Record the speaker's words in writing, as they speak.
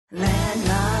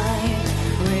Landline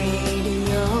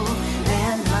radio,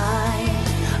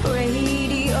 landline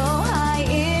radio, high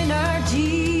energy,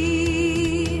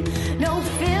 no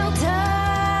filter.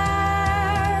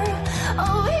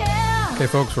 Oh yeah. Okay,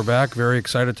 folks, we're back. Very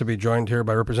excited to be joined here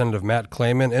by Representative Matt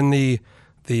Claman in the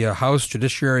House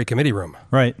Judiciary Committee room.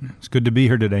 Right. It's good to be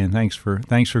here today, and thanks for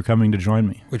coming to join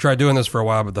me. We tried doing this for a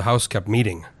while, but the House kept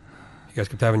meeting. You guys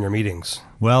kept having your meetings.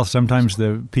 Well, sometimes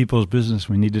the people's business,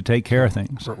 we need to take care of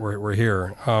things. We're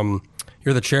here.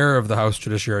 You're the chair of the House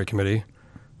Judiciary Committee,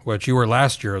 which you were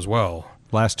last year as well.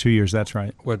 Last 2 years, that's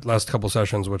right. Last couple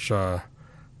sessions, which that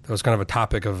was kind of a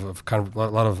topic of kind of a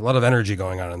lot of energy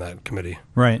going on in that committee.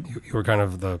 Right. You were kind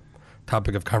of the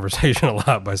topic of conversation a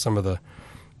lot by some of the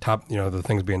top, the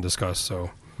things being discussed.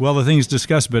 So. Well, the things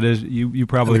discussed, but as you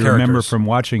probably remember from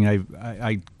watching,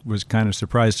 I was kind of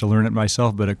surprised to learn it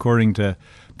myself, but according to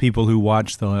people who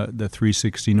watched the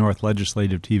 360 North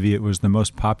Legislative TV, it was the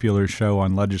most popular show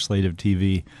on legislative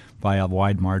TV by a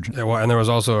wide margin. Yeah, well, and there was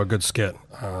also a good skit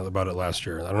about it last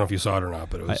year. I don't know if you saw it or not,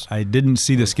 but it was... I didn't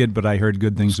see the skit, but I heard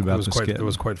good things about the skit. It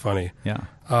was quite funny. Yeah.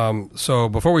 So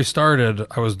before we started,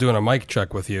 I was doing a mic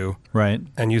check with you. Right.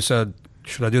 And you said,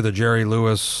 should I do the Jerry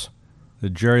Lewis... The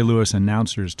Jerry Lewis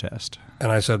announcer's test.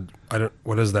 And I said,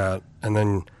 what is that? And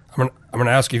then I'm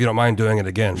gonna ask you if you don't mind doing it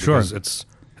again. Sure. Because it's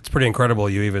pretty incredible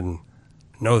you even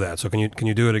know that. So can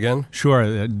you do it again? Sure.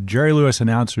 The Jerry Lewis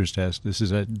announcer's test. This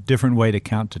is a different way to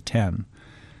count to 10.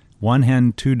 1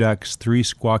 hen, 2 ducks, 3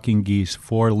 squawking geese,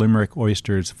 4 limerick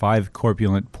oysters, 5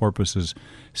 corpulent porpoises,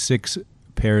 6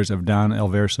 pairs of Don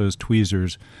Alverso's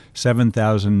tweezers,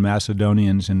 7,000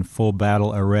 Macedonians in full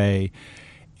battle array,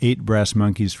 8 brass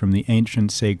monkeys from the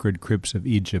ancient sacred crypts of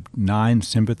Egypt, 9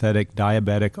 sympathetic,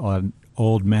 diabetic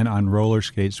old men on roller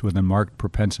skates with a marked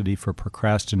propensity for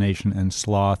procrastination and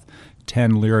sloth,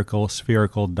 10 lyrical,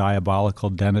 spherical,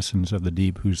 diabolical denizens of the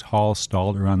deep whose hall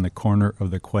stalled around the corner of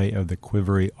the quay of the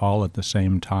Quivery all at the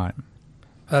same time.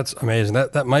 That's amazing.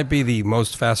 That might be the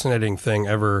most fascinating thing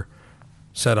ever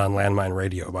said on landmine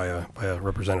radio by a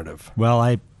representative. Well,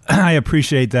 I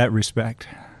appreciate that respect.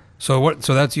 So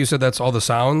that's you said that's all the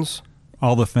sounds?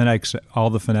 All the phonetic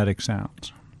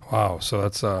sounds. Wow. So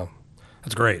that's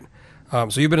great.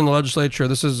 So you've been in the legislature.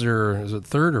 This is is it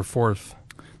third or fourth?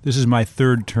 This is my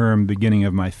third term, beginning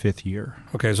of my 5th year.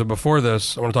 Okay. So before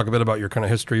this, I want to talk a bit about your kind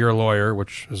of history. You're a lawyer,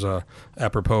 which is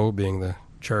apropos being the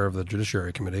chair of the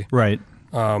Judiciary Committee. Right.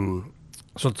 So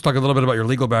let's talk a little bit about your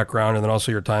legal background and then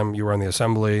also your time you were on the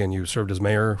Assembly and you served as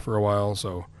mayor for a while.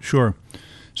 So sure.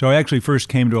 So I actually first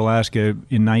came to Alaska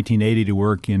in 1980 to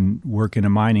work in a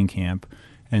mining camp,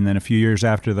 and then a few years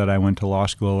after that I went to law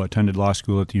school, attended law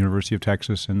school at the University of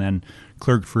Texas, and then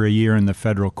clerked for a year in the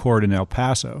federal court in El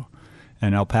Paso.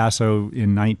 And El Paso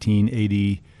in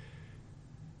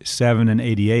 1987 and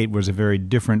 88 was a very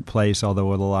different place, although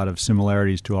with a lot of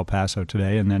similarities to El Paso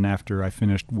today. And then after I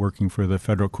finished working for the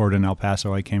federal court in El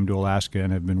Paso, I came to Alaska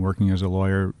and have been working as a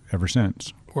lawyer ever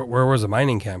since. Where was the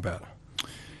mining camp at?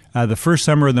 The first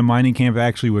summer of the mining camp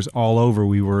actually was all over.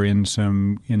 We were in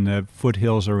the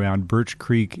foothills around Birch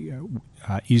Creek,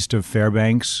 east of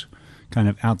Fairbanks, kind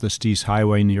of out the Steese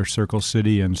Highway near Circle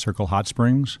City and Circle Hot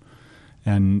Springs.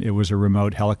 And it was a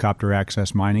remote helicopter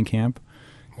access mining camp.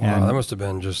 Wow, and that must have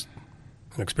been just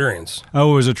an experience.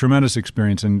 Oh, it was a tremendous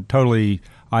experience and totally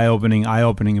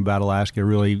eye-opening about Alaska.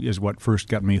 Really is what first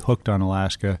got me hooked on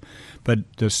Alaska. But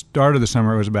the start of the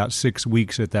summer was about 6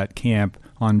 weeks at that camp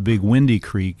on Big Windy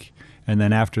Creek, and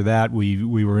then after that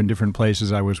we were in different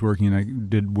places. I was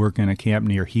did work in a camp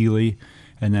near Healy,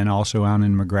 and then also out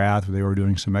in McGrath. They were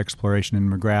doing some exploration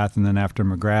in McGrath, and then after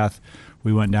McGrath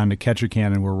we went down to Ketchikan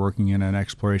and were working in an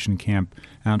exploration camp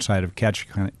outside of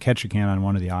Ketchikan on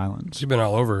one of the islands. You've been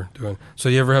all over doing. So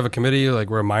you ever have a committee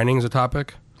like where mining's a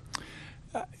topic?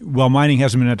 Well, mining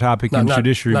hasn't been a topic in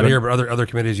judiciary. Not here, but other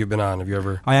committees you've been on. Have you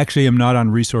ever? I actually am not on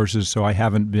resources, so I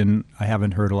haven't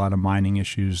heard a lot of mining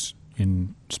issues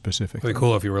in specific. It'd be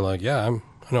cool if you were like, yeah, I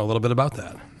know a little bit about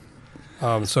that.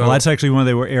 Well, that's actually one of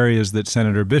the areas that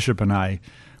Senator Bishop and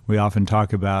we often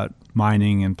talk about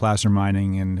mining and placer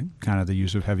mining and kind of the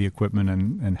use of heavy equipment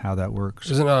and how that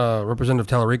works. Isn't Representative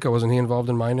Tallarico, wasn't he involved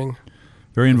in mining?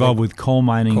 Very involved with coal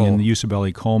mining in the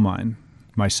Usabelli coal mine.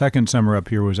 My second summer up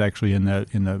here was actually in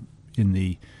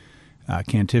the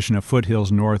Kantishna foothills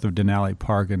north of Denali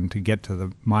Park, and to get to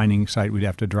the mining site we'd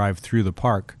have to drive through the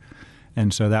park.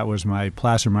 And so that was my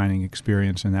placer mining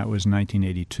experience, and that was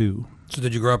 1982. So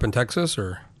did you grow up in Texas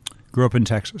or? Grew up in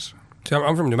Texas. See,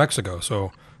 I'm from New Mexico,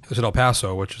 so it's at El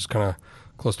Paso, which is kind of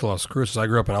close to Las Cruces. I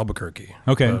grew up in Albuquerque.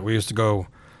 Okay. We used to go,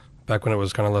 back when it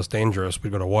was kind of less dangerous,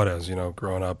 we'd go to Juarez,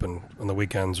 growing up and on the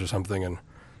weekends or something, and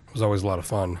It was always a lot of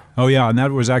fun. Oh yeah, and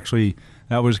that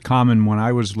was common when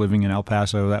I was living in El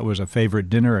Paso. That was a favorite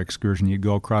dinner excursion. You'd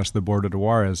go across the border to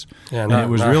Juarez, Yeah, and it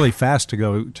was really fast to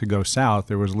go south.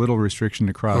 There was little restriction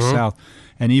to cross south,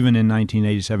 and even in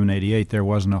 1987, 88, there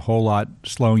wasn't a whole lot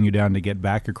slowing you down to get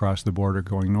back across the border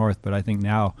going north. But I think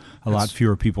now a lot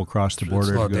fewer people cross the border.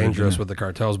 It's a lot to go dangerous to with the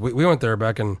cartels. We went there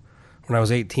back when I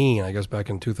was 18, I guess back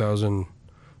in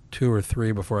 2002 or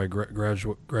 3 before I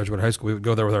graduated high school. We would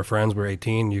go there with our friends. We were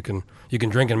 18. You can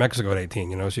drink in Mexico at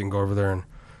 18, so you can go over there and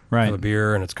have a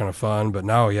beer, and it's kind of fun. But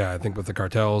now, yeah, I think with the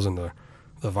cartels and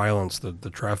the violence, the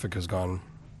traffic has gone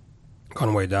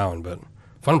way down. But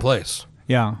fun place.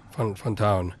 Yeah. Fun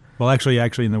town. Well, actually,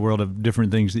 in the world of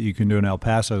different things that you can do in El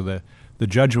Paso, the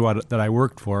judge that I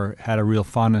worked for had a real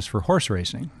fondness for horse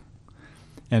racing,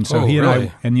 and so he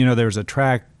and really? There's a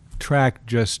track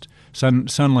just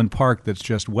Sunland Park that's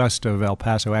just west of El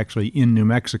Paso, actually in New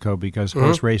Mexico, because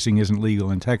horse racing isn't legal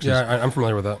in Texas. Yeah, I'm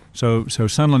familiar with that. So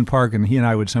Sunland Park, and he and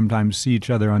I would sometimes see each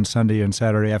other on Sunday and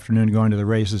Saturday afternoon going to the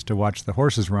races to watch the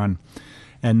horses run,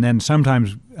 and then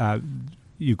sometimes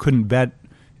you couldn't bet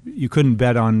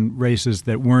on races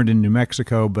that weren't in New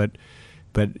Mexico, but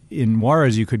in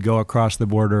Juarez you could go across the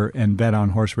border and bet on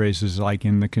horse races like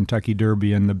in the Kentucky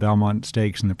Derby and the Belmont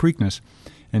Stakes and the Preakness.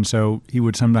 And so he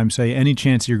would sometimes say, any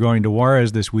chance you're going to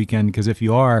Juarez this weekend? Because if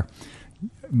you are,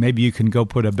 maybe you can go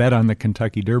put a bet on the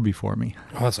Kentucky Derby for me.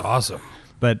 Oh, that's awesome.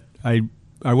 But I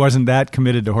wasn't that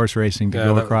committed to horse racing to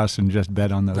go across and just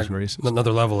bet on those races.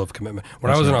 Another level of commitment.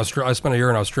 When I was in Australia, I spent a year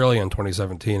in Australia in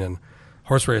 2017, and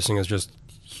horse racing is just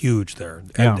huge there,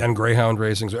 and greyhound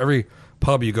racing. So every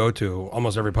pub you go to,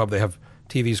 almost every pub, they have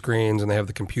TV screens and they have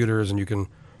the computers, and you can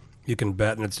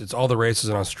bet, and it's all the races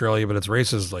in Australia, but it's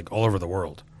races like all over the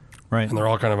world, right? And they're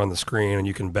all kind of on the screen, and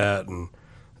you can bet, and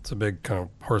it's a big kind of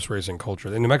horse racing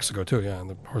culture in New Mexico too. Yeah, and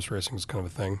the horse racing is kind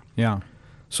of a thing. Yeah.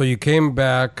 So you came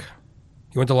back,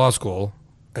 you went to law school,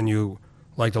 and you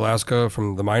liked Alaska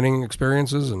from the mining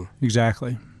experiences, and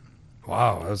exactly.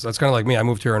 Wow, that's kind of like me. I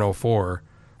moved here in 2004.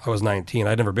 I was 19.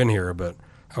 I'd never been here, but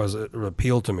it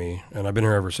appealed to me, and I've been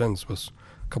here ever since. Was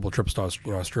a couple of trips to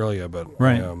Australia, but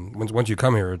right. Once you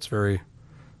come here, it's a very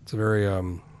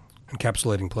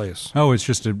encapsulating place. Oh, it's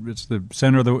the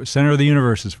center of the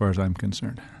universe as far as I'm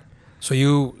concerned. So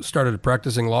you started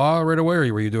practicing law right away,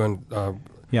 or were you doing?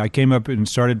 Yeah, I came up and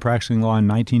started practicing law in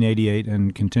 1988,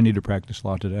 and continue to practice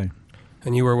law today.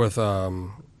 And you were with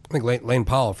I think Lane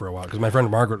Powell for a while, because my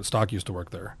friend Margaret Stock used to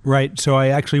work there. Right. So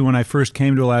when I first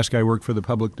came to Alaska, I worked for the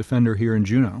public defender here in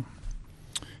Juneau,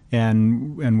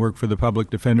 and worked for the public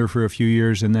defender for a few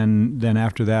years, and then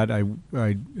after that, I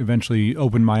eventually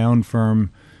opened my own firm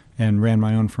and ran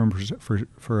my own firm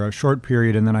for a short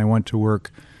period, and then I went to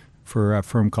work for a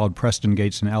firm called Preston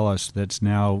Gates and Ellis. That's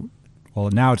now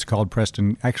it's called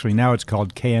Preston. Actually, now it's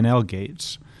called K&L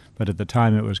Gates, but at the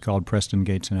time it was called Preston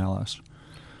Gates and Ellis.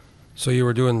 So you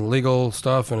were doing legal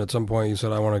stuff, and at some point you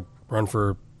said, I want to run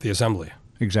for the assembly.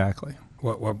 Exactly.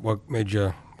 What made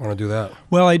you want to do that?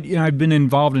 Well, I'd been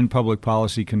involved in public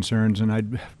policy concerns,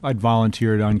 and I'd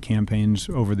volunteered on campaigns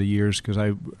over the years, because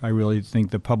I really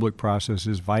think the public process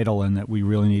is vital, and that we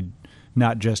really need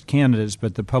not just candidates,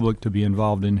 but the public to be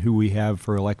involved in who we have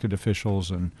for elected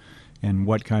officials and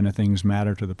what kind of things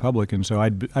matter to the public. And so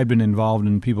I'd been involved,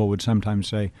 and people would sometimes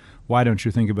say, why don't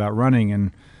you think about running?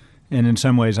 And in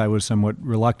some ways I was somewhat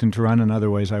reluctant to run. In other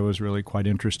ways I was really quite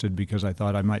interested, because I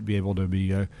thought I might be able to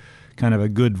be kind of a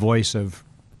good voice of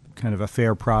kind of a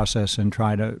fair process, and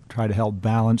try to help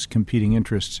balance competing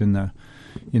interests in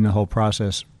the whole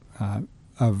process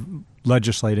of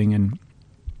legislating.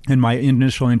 And my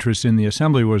initial interest in the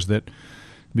assembly was that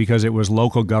because it was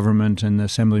local government, and the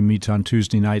assembly meets on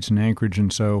Tuesday nights in Anchorage,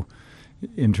 and so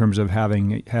in terms of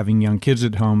having young kids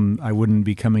at home, I wouldn't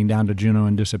be coming down to Juneau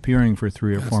and disappearing for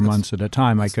 3 or 4 months at a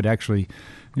time. I could actually,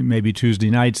 maybe Tuesday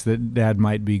nights, that Dad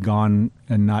might be gone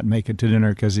and not make it to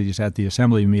dinner because he's at the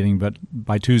assembly meeting, but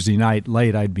by Tuesday night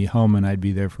late I'd be home, and I'd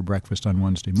be there for breakfast on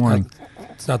Wednesday morning.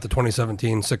 It's not the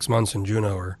 2017 6 months in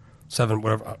Juneau, or 7,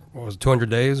 whatever, what was it,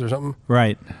 200 days or something?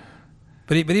 Right.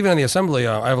 But even in the assembly,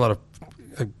 I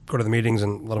go to the meetings,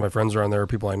 and a lot of my friends are on there,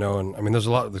 people I know, and I mean, there's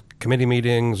a lot of the committee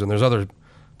meetings, and there's other.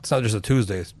 It's not just a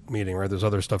Tuesday meeting, right? There's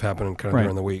other stuff happening kind of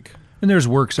during the week. And there's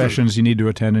work sessions you need to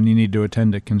attend, and you need to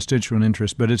attend to constituent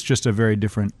interest, but it's just a very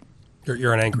different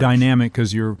you're in Anchorage. Dynamic,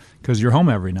 because you're home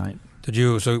every night. Did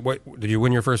you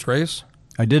win your first race?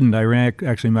 I didn't. I ran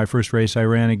my first race. I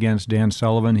ran against Dan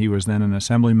Sullivan. He was then an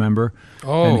assembly member.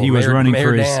 Oh, and he was running Mayor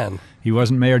for his. Dan. He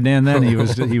wasn't Mayor Dan then.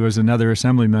 He was another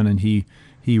assemblyman, and he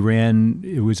ran.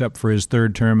 It was up for his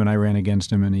third term, and I ran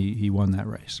against him, and he won that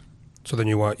race. So then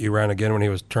you ran again when he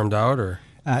was termed out, or?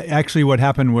 Actually, what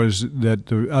happened was that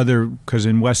because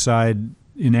in West Side,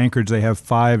 in Anchorage, they have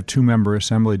 5 two-member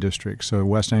assembly districts. So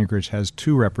West Anchorage has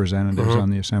 2 representatives on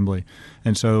the assembly.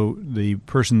 And so the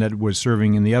person that was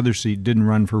serving in the other seat didn't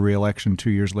run for re-election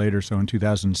 2 years later. So in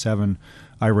 2007,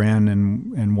 I ran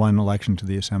and won election to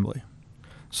the assembly.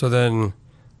 So then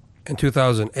in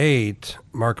 2008,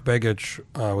 Mark Begich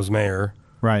was mayor.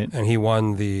 Right. And he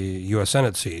won the U.S.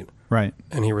 Senate seat. Right.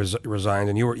 And he resigned,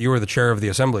 and you were the chair of the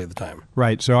assembly at the time.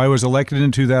 Right. So I was elected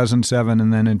in 2007,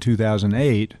 and then in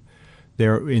 2008,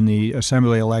 there in the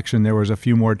assembly election, there was a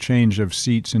few more change of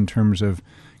seats in terms of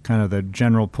kind of the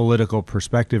general political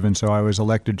perspective, and so I was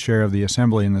elected chair of the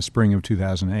assembly in the spring of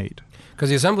 2008. Because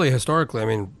the assembly historically, I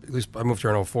mean, at least I moved here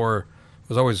in 2004,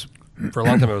 was always, for a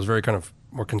long time, it was very kind of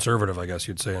more conservative, I guess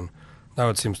you'd say, and now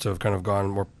it seems to have kind of gone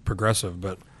more progressive,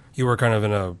 but you were kind of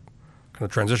in a kind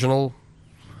of transitional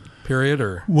period,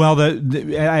 or? Well,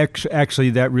 actually,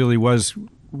 that really was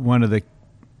one of the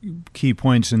key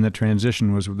points in the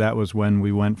transition. Was when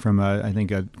we went from I think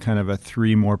a kind of a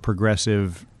 3 more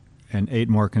progressive and 8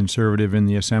 more conservative in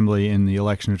the assembly in the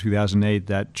election of 2008.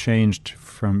 That changed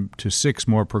to 6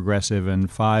 more progressive and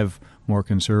 5 more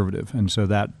conservative, and so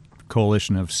that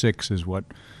coalition of 6 is what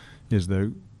is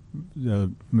the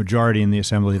majority in the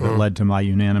assembly that led to my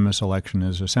unanimous election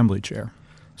as assembly chair.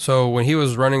 So when he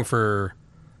was running for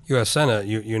U.S. Senate,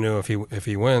 you knew if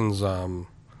he wins,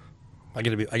 I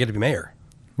get to be mayor.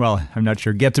 Well, I'm not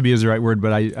sure "get to be" is the right word,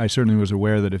 but I certainly was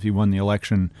aware that if he won the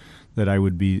election, that I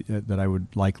would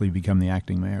likely become the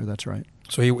acting mayor. That's right.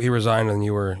 So he resigned, and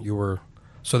you were.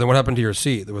 So then, what happened to your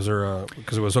seat? Was there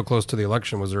because it was so close to the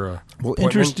election? Was there a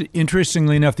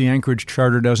interestingly enough, the Anchorage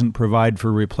Charter doesn't provide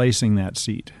for replacing that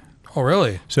seat. Oh,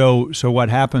 really? So what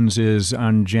happens is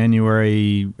around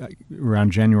January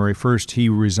 1st, he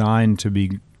resigned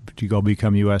to go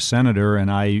become U.S. Senator,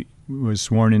 and I was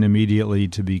sworn in immediately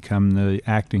to become the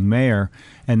acting mayor.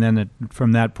 And then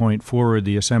from that point forward,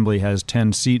 the assembly has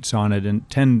 10 seats on it, and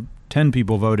 10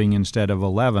 people voting instead of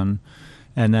 11.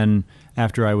 And then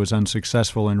after I was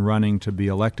unsuccessful in running to be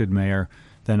elected mayor,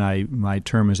 then my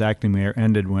term as acting mayor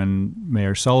ended when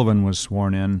Mayor Sullivan was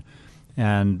sworn in,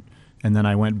 and then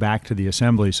I went back to the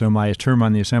assembly. So my term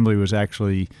on the assembly was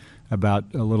actually about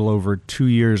a little over 2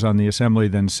 years on the assembly,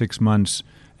 then 6 months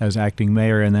as acting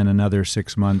mayor, and then another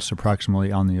 6 months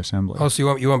approximately on the assembly. Oh,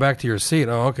 so you went back to your seat.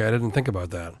 Oh, okay. I didn't think about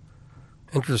that.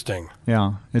 Interesting.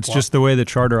 Yeah. It's just the way the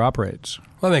charter operates.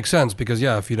 Well, that makes sense because,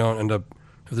 yeah, if you don't end up,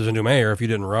 if there's a new mayor, if you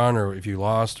didn't run or if you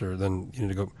lost, or then you need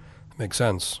to go, it makes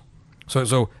sense.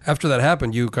 So after that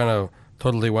happened, you kind of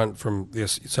totally went from the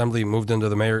assembly, moved into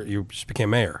the mayor, you just became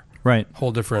mayor. Right.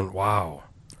 Whole different, wow.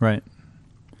 Right.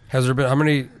 Has it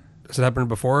happened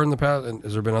before in the past? And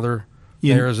has there been other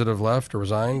mayors that have left or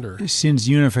resigned? Or since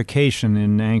unification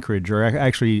in Anchorage, or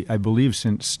actually I believe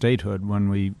since statehood,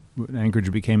 when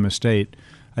Anchorage became a state,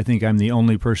 I think I'm the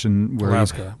only person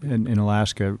in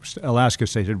Alaska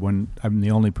statehood, when I'm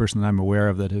the only person that I'm aware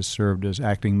of that has served as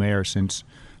acting mayor since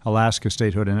Alaska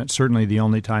statehood, and it's certainly the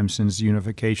only time since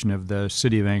unification of the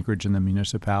city of Anchorage and the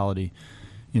municipality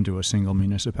into a single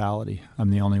municipality. I'm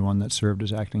the only one that served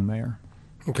as acting mayor.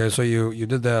 Okay, so you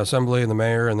did the assembly and the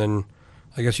mayor, and then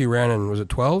I guess you ran in, was it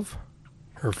 12?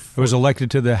 I was elected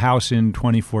to the House in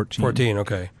 2014. 14,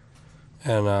 okay.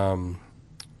 And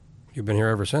you've been here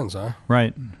ever since, huh?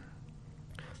 Right.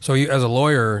 So you, as a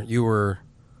lawyer, you were,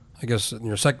 I guess,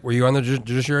 were you on the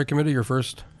Judiciary Committee, your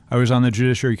first? I was on the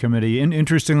Judiciary Committee. And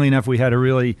interestingly enough, we had a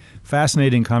really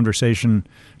fascinating conversation,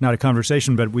 not a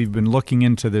conversation, but we've been looking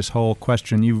into this whole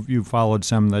question. You've followed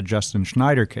some of the Justin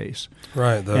Schneider case.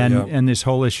 Right. And this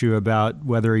whole issue about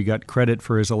whether he got credit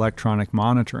for his electronic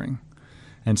monitoring.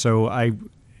 And so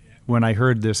when I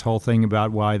heard this whole thing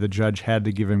about why the judge had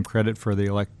to give him credit for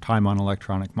the time on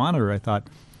electronic monitor, I thought,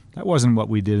 that wasn't what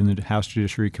we did in the House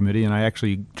Judiciary Committee. And I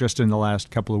actually, just in the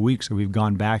last couple of weeks, we've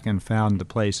gone back and found the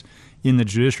place in the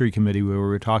Judiciary Committee where we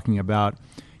were talking about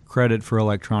credit for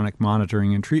electronic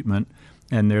monitoring and treatment.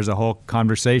 And there's a whole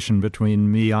conversation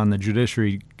between me on the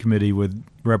Judiciary Committee with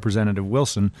Representative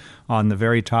Wilson on the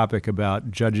very topic about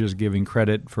judges giving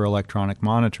credit for electronic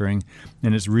monitoring.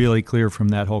 And it's really clear from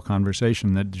that whole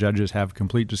conversation that judges have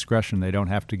complete discretion. They don't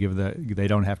have to give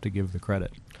the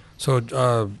credit.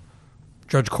 So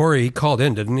Judge Corey, he called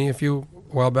in, didn't he, a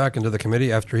while back into the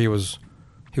committee after he was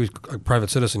a private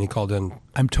citizen. He called in.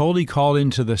 I'm told he called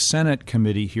into the Senate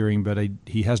committee hearing, but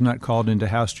he has not called into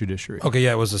House Judiciary. Okay,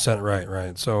 yeah, it was the Senate,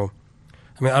 right. So,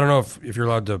 I mean, I don't know if you're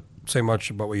allowed to say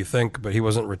much about what you think, but he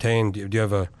wasn't retained. Do you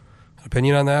have an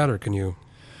opinion on that, or can you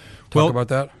talk about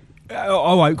that?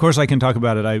 Of course I can talk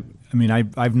about it.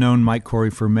 I've known Mike Corey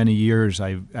for many years.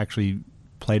 I've actually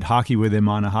played hockey with him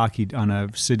on a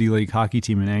city league hockey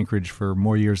team in Anchorage for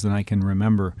more years than I can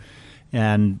remember,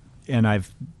 and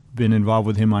I've been involved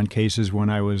with him on cases when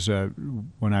I was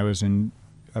in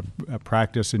a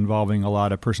practice involving a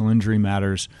lot of personal injury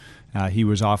matters. He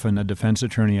was often a defense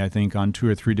attorney, I think, on 2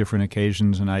 or 3 different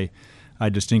occasions, and I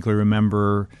distinctly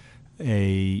remember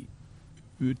a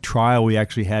trial we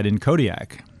actually had in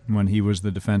Kodiak when he was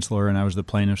the defense lawyer and I was the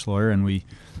plaintiff's lawyer, and we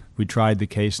tried the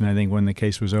case, and I think when the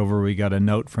case was over, we got a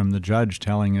note from the judge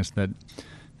telling us that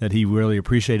he really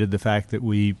appreciated the fact that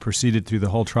we proceeded through the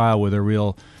whole trial with a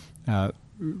real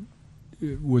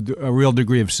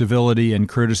degree of civility and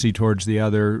courtesy towards the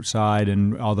other side,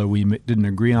 and although we didn't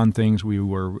agree on things, we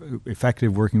were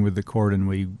effective working with the court, and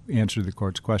we answered the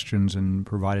court's questions and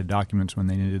provided documents when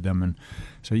they needed them, and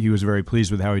so he was very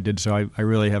pleased with how he did. So I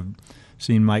really have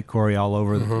seen Mike Corey all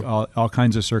over all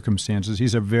kinds of circumstances.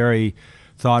 He's a very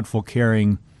thoughtful,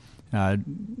 caring,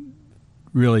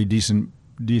 really decent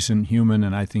human,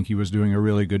 and I think he was doing a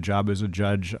really good job as a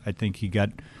judge. I think he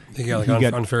got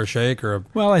unfair shake or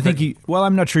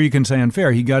I'm not sure you can say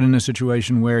unfair. He got in a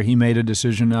situation where he made a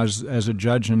decision as a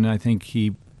judge, and I think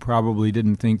he probably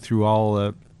didn't think through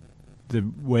all the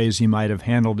ways he might have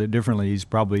handled it differently. He's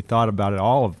probably thought about it,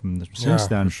 all of them, since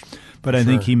then. But I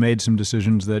think he made some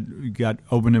decisions that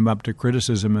opened him up to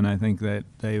criticism, and I think that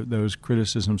those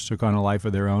criticisms took on a life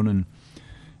of their own,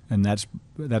 and that's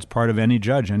part of any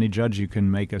judge. Any judge, you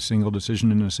can make a single decision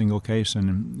in a single case,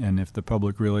 and if the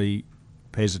public really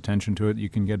pays attention to it, you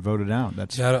can get voted out.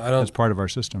 That's part of our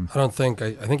system. I think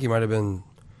he might have been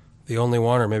the only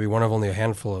one, or maybe one of only a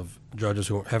handful of judges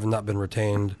who have not been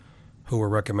retained, who were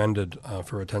recommended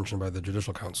for retention by the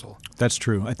Judicial Council. That's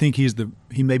true. I think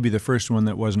he may be the first one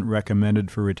that wasn't recommended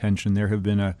for retention. There have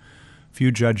been a few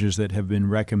judges that have been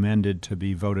recommended to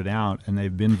be voted out, and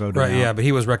they've been voted out. Right, yeah, but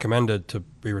he was recommended to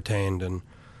be retained. And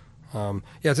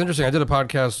it's interesting. I did a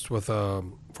podcast with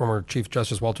former Chief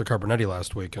Justice Walter Carbonetti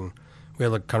last week, and we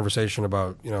had a conversation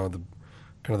about, the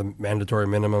kind of the mandatory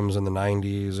minimums in the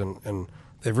 90s, and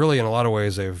they've really, in a lot of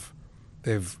ways,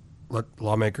 they've let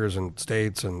lawmakers and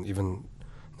states and even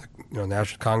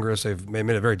National Congress, they've made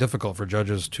it very difficult for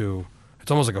judges to.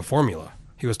 It's almost like a formula.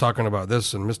 He was talking about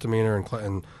this and misdemeanor,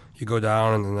 and you go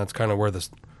down, and that's kind of more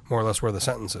or less where the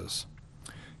sentence is.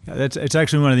 Yeah, it's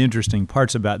actually one of the interesting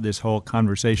parts about this whole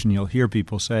conversation. You'll hear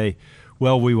people say,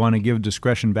 "Well, we want to give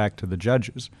discretion back to the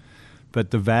judges."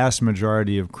 But the vast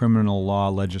majority of criminal law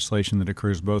legislation that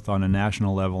occurs both on a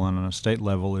national level and on a state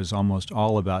level is almost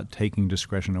all about taking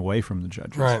discretion away from the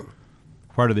judges. Right.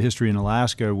 Part of the history in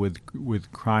Alaska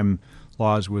with crime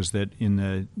laws was that in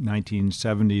the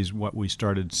 1970s, what we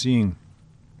started seeing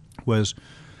was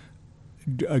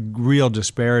a real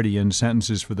disparity in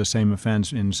sentences for the same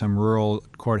offense in some rural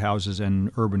courthouses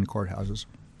and urban courthouses.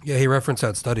 Yeah, he referenced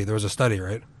that study. There was a study,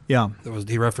 right? Yeah.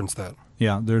 He referenced that.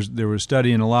 Yeah, there was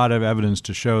study and a lot of evidence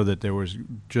to show that there was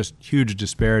just huge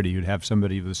disparity. You'd have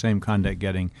somebody with the same conduct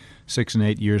getting 6 and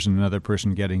 8 years and another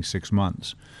person getting 6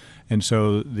 months. And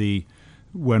so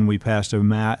when we passed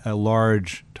a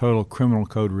large total criminal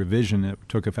code revision that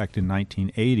took effect in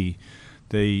 1980,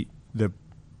 the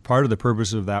part of the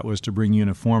purpose of that was to bring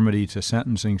uniformity to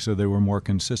sentencing so there were more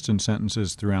consistent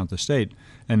sentences throughout the state.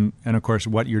 And of course,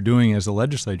 what you're doing as a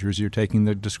legislature is you're taking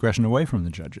the discretion away from the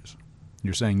judges.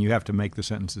 You're saying you have to make the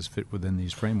sentences fit within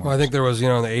these frameworks. Well, I think there was, in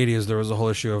the 80s, there was a whole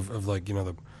issue of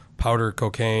the powder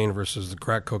cocaine versus the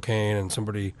crack cocaine, and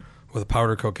somebody with a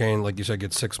powder cocaine, like you said,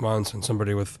 gets 6 months, and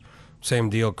somebody with same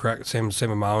deal, crack, same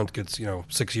amount gets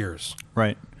 6 years.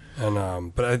 Right.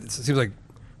 And but it seems like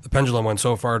the pendulum went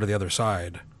so far to the other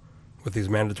side with these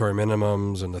mandatory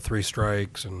minimums and the 3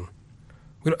 strikes, and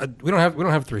we don't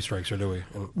have 3 strikes, or do we?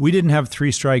 We didn't have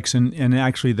 3 strikes, and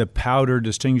actually the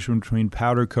distinction between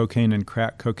powder cocaine and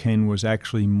crack cocaine was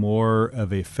actually more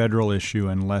of a federal issue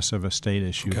and less of a state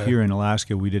issue. Okay. Here in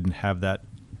Alaska, we didn't have that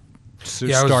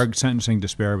stark sentencing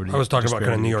disparity. I was talking about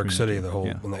kind of New York City, in the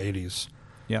 80s.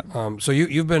 Yeah. So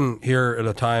you've been here at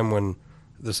a time when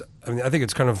this. I mean, I think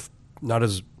it's kind of not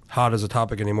as hot as a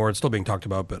topic anymore. It's still being talked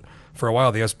about, but for a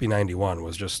while, the SB 91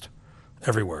 was just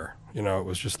everywhere. It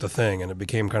was just the thing, and it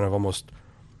became kind of almost.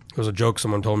 It was a joke.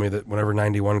 Someone told me that whenever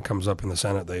 91 comes up in the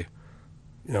Senate, they,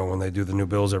 when they do the new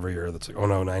bills every year, that's like, oh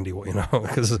no, 91,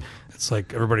 because it's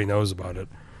like everybody knows about it.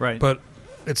 Right. But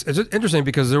it's interesting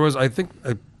because there was, I think,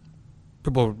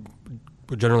 people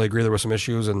would generally agree there were some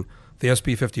issues, and the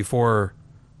SB 54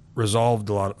 resolved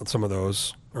some of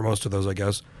those, or most of those, I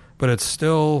guess. But it's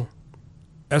still,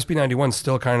 SB 91 is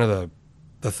still kind of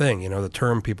the thing, the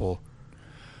term people.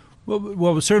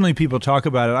 Well, certainly people talk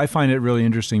about it. I find it really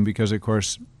interesting because, of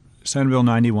course, Senate Bill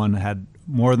 91 had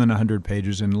more than 100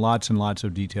 pages and lots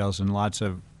of details and lots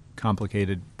of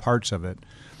complicated parts of it.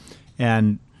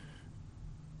 And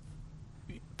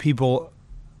people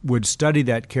would study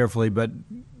that carefully, but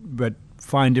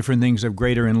find different things of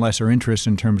greater and lesser interest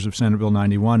in terms of Senate Bill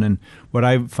 91. And what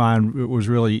I found was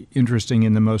really interesting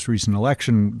in the most recent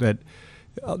election that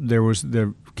there was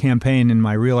the campaign in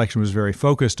my reelection was very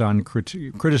focused on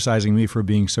criticizing me for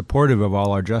being supportive of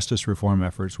all our justice reform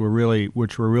efforts,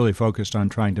 which were really focused on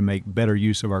trying to make better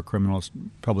use of our criminal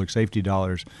public safety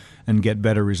dollars and get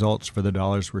better results for the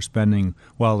dollars we're spending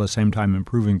while at the same time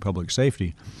improving public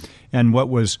safety. And what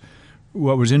was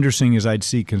interesting is I'd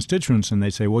see constituents and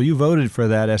they'd say, well, you voted for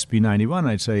that SB 91.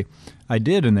 I'd say, I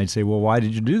did. And they'd say, well, why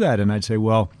did you do that? And I'd say,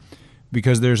 well,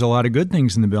 because there's a lot of good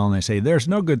things in the bill. And they say, there's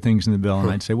no good things in the bill.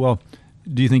 And I'd say, well,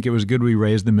 do you think it was good we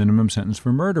raised the minimum sentence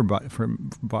for murder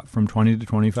from 20 to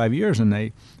 25 years? And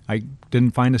I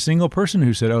didn't find a single person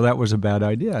who said, oh, that was a bad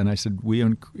idea. And I said, we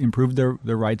improved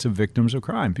the rights of victims of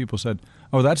crime. People said,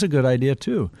 oh, that's a good idea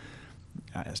too.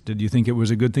 I asked, did you think it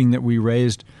was a good thing that we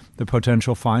raised the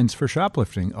potential fines for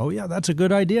shoplifting? Oh, yeah, that's a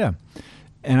good idea.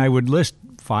 And I would list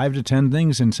 5 to 10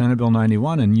 things in Senate Bill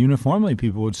 91, and uniformly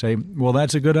people would say, well,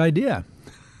 that's a good idea.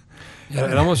 Yeah,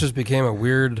 it almost just became a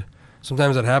weird,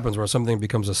 sometimes it happens where something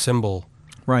becomes a symbol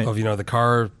Right. of, the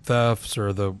car thefts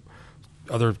or the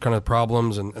other kind of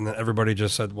problems, and then everybody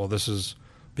just said, well, this is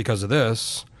because of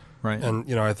this. Right.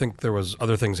 And, I think there was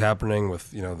other things happening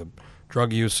with, the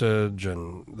drug usage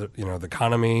and, the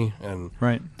economy and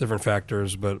Right. different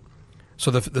factors. But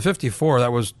so the 54,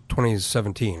 that was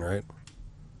 2017, right?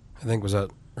 I think was that,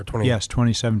 or 20? Yes,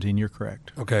 2017, you're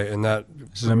correct. Okay, and that...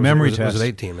 This is a memory test. Was it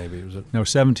 18 maybe? Was it? No,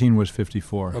 17 was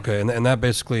 54. Okay, and that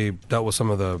basically dealt with some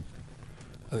of the,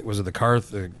 I think, was it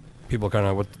the people kind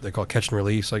of what they call catch and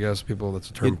release, I guess, that's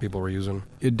the term people were using.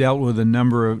 It dealt with a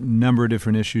number of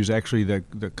different issues. Actually,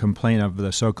 the complaint of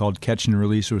the so-called catch and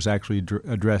release was actually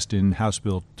addressed in House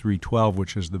Bill 312,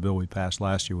 which is the bill we passed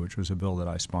last year, which was a bill that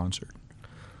I sponsored.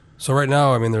 So right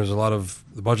now, there's a lot of,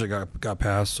 the budget got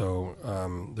passed, so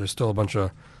there's still a bunch of,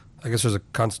 I guess there's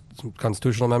some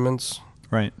constitutional amendments.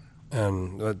 Right.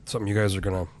 And that's something you guys are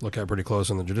going to look at pretty close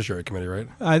in the Judiciary Committee,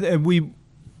 right?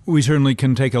 We certainly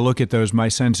can take a look at those. My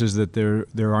sense is that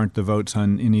there aren't the votes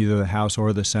in either the House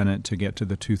or the Senate to get to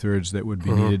the 2/3 that would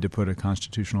be needed to put a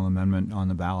constitutional amendment on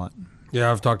the ballot.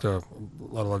 Yeah, I've talked to a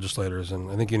lot of legislators, and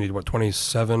I think you need,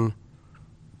 27?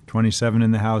 27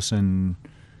 in the House and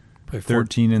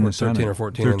 13 in the Senate. 13 or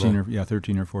 14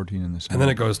 13 or 14 in the Senate. And then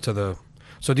it goes to the...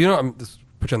 So do you know, I'm just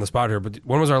put you on the spot here, but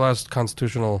when was our last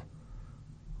constitutional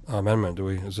amendment?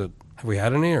 Have we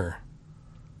had any, or...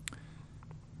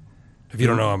 If you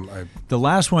don't know, the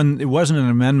last one, it wasn't an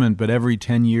amendment, but every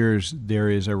 10 years there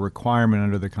is a requirement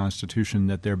under the Constitution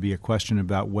that there be a question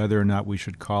about whether or not we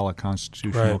should call a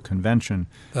constitutional convention.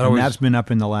 That's been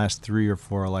up in the last 3 or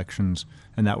 4 elections,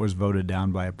 and that was voted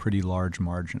down by a pretty large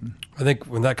margin. I think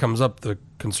when that comes up, the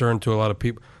concern to a lot of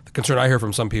people, the concern I hear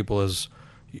from some people is,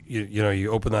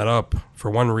 you open that up for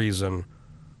one reason,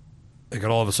 it could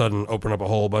all of a sudden open up a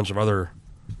whole bunch of other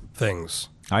things.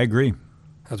 I agree.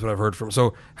 That's what I've heard from.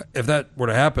 So if that were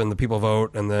to happen, the people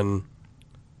vote, and then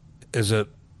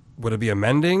would it be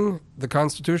amending the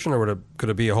Constitution, or could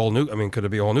it be a whole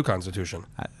new Constitution?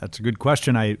 That's a good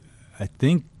question. I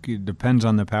think it depends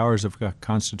on the powers of a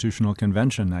constitutional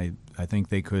convention. I think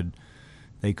they could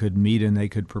meet and they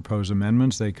could propose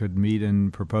amendments. They could meet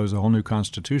and propose a whole new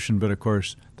Constitution. But of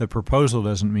course, the proposal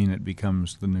doesn't mean it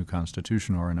becomes the new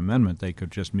Constitution or an amendment. They could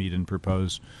just meet and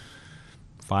propose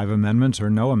 5 amendments or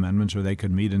no amendments, or they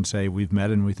could meet and say, we've met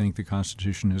and we think the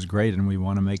Constitution is great and we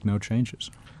want to make no changes.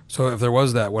 So if there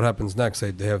was that, what happens next?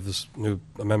 They have this new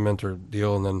amendment or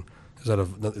deal, and then is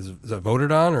that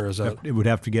voted on, or is that... It would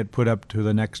have to get put up to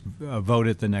the next vote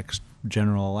at the next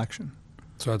general election.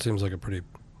 So that seems like a pretty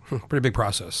big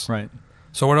process. Right.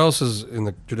 So what else is in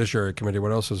the Judiciary Committee?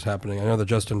 What else is happening? I know that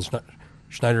Justin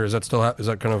Schneider, is that still is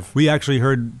that kind of... We actually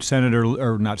heard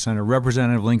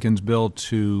Representative Lincoln's bill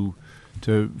to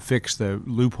fix the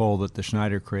loophole that the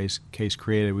Schneider case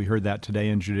created. We heard that today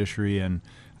in Judiciary, and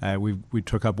we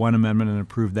took up one amendment and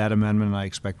approved that amendment, and I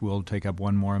expect we'll take up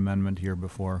one more amendment here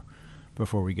before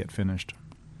we get finished.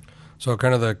 So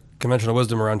kind of the conventional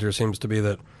wisdom around here seems to be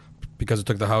that because it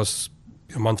took the House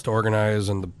a month to organize,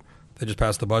 and they just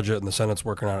passed the budget, and the Senate's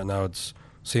working on it now, it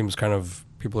seems kind of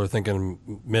people are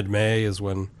thinking mid-May is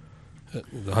when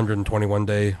the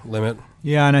 121-day limit.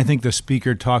 Yeah, and I think the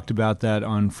Speaker talked about that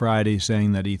on Friday,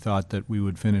 saying that he thought that we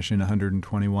would finish in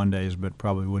 121 days, but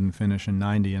probably wouldn't finish in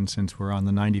 90. And since we're on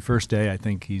the 91st day, I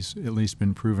think he's at least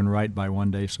been proven right by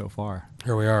one day so far.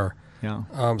 Here we are.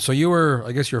 Yeah. So you were,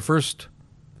 I guess, your first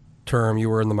term, you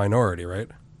were in the minority, right?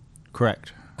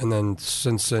 Correct. And then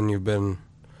since then, you've been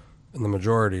in the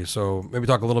majority. So maybe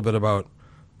talk a little bit about,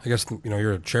 I guess,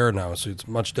 you're a chair now, so it's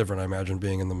much different, I imagine,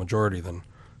 being in the majority than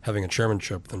having a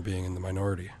chairmanship than being in the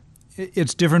minority.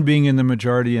 It's different being in the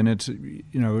majority, and it's,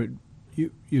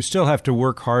 you still have to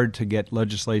work hard to get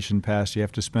legislation passed. You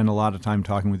have to spend a lot of time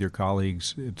talking with your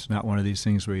colleagues. It's not one of these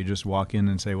things where you just walk in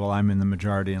and say, well, I'm in the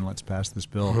majority and let's pass this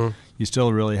bill. Mm-hmm. You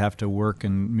still really have to work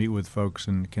and meet with folks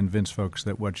and convince folks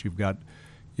that what you've got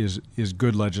is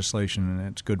good legislation and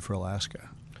it's good for Alaska.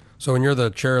 So when you're the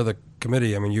chair of the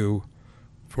committee, I mean,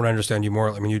 from what I understand,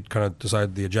 you kind of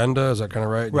decide the agenda. Is that kind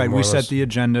of right? Right. We set the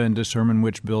agenda and determine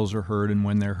which bills are heard and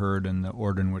when they're heard and the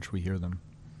order in which we hear them.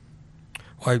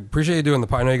 Well, I appreciate you doing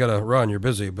I know you got to run. You're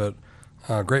busy, but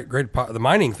great. The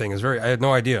mining thing is I had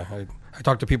no idea. I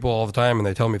talk to people all the time, and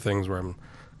they tell me things where I'm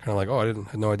kind of like, oh, I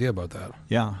had no idea about that.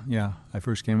 Yeah. I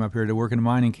first came up here to work in a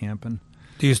mining camp. And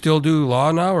do you still do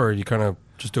law now, or are you kind of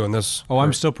just doing this? Oh,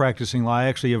 I'm still practicing law. I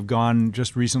actually have gone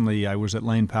just recently. I was at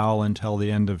Lane Powell until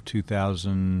the end of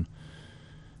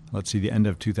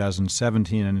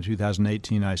 2017, and in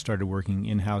 2018 I started working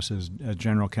in-house as a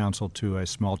general counsel to a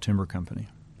small timber company.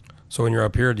 So when you're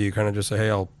up here, do you kind of just say, hey,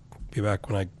 I'll be back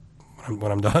when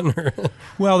I'm done?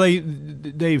 Well,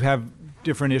 they have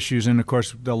different issues, and of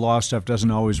course the law stuff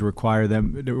doesn't always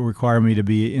require me to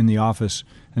be in the office,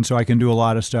 and so I can do a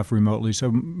lot of stuff remotely.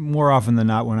 So more often than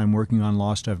not, when I'm working on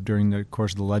law stuff during the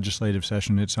course of the legislative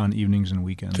session, it's on evenings and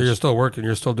weekends. So you're still working,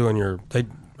 you're still doing your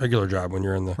regular job when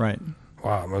you're in the... Right.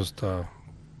 Wow, it must...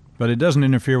 But it doesn't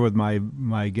interfere with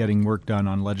my getting work done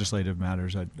on legislative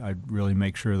matters. I really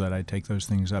make sure that I take those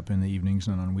things up in the evenings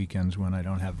and on weekends when I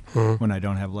don't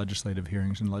have legislative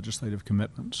hearings and legislative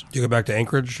commitments. Do you go back to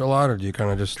Anchorage a lot, or do you kind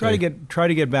of just try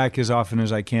to get back as often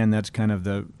as I can? That's kind of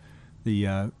the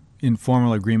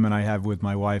informal agreement I have with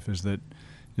my wife is that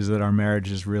our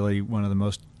marriage is really one of the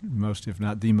most, if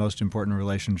not the most important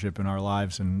relationship in our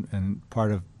lives, and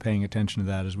part of paying attention to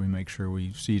that is we make sure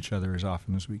we see each other as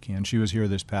often as we can. She was here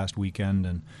this past weekend,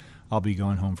 and I'll be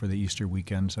going home for the Easter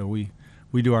weekend, so we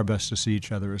do our best to see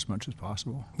each other as much as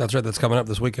possible. That's right. That's coming up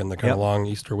this weekend, the kind of long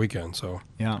Easter weekend. So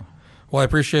yeah. Well, I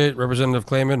appreciate Representative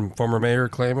Clayman, former Mayor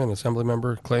Clayman, Assembly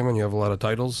Member Clayman. You have a lot of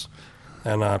titles,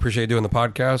 and I appreciate you doing the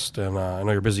podcast, and I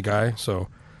know you're a busy guy, so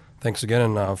thanks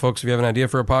again. And folks, if you have an idea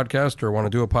for a podcast or want to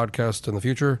do a podcast in the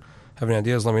future, have any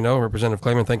ideas, let me know. Representative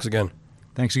Clayman, thanks again.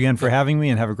 Thanks again for having me,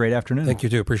 and have a great afternoon. Thank you,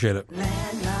 too. Appreciate it.